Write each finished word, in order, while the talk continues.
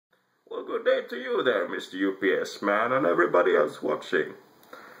Well, good day to you there, Mr. UPS man, and everybody else watching.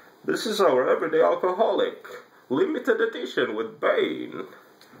 This is our Everyday Alcoholic limited edition with Bane.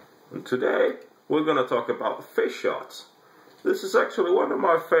 And today, we're gonna talk about Fishshot. This is actually one of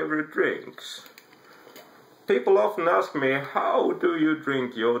my favorite drinks. People often ask me, how do you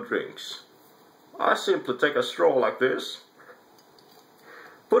drink your drinks? I simply take a straw like this,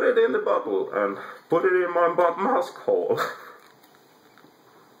 put it in the bottle, and put it in my mask hole.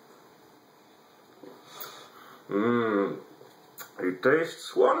 It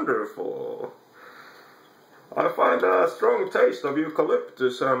tastes wonderful. I find a strong taste of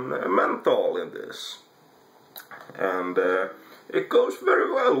eucalyptus and menthol in this. And it goes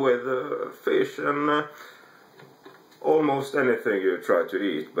very well with fish and almost anything you try to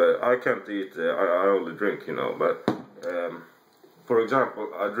eat. But I can't eat, I only drink, you know. But for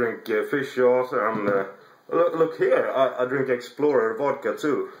example, I drink Fishshot and look here, I drink Explorer vodka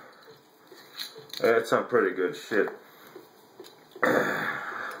too. It's some pretty good shit.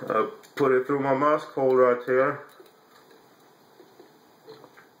 I put it through my mask hole right here.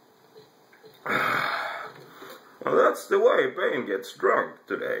 Well, that's the way Bane gets drunk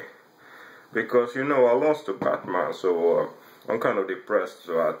today. Because, you know, I lost to Batman, so I'm kind of depressed,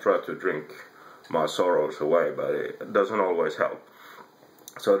 so I try to drink my sorrows away, but it doesn't always help.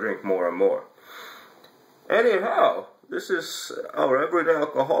 So I drink more and more. Anyhow, this is our everyday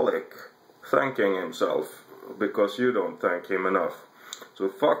alcoholic thanking himself because you don't thank him enough. So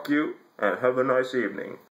fuck you and have a nice evening.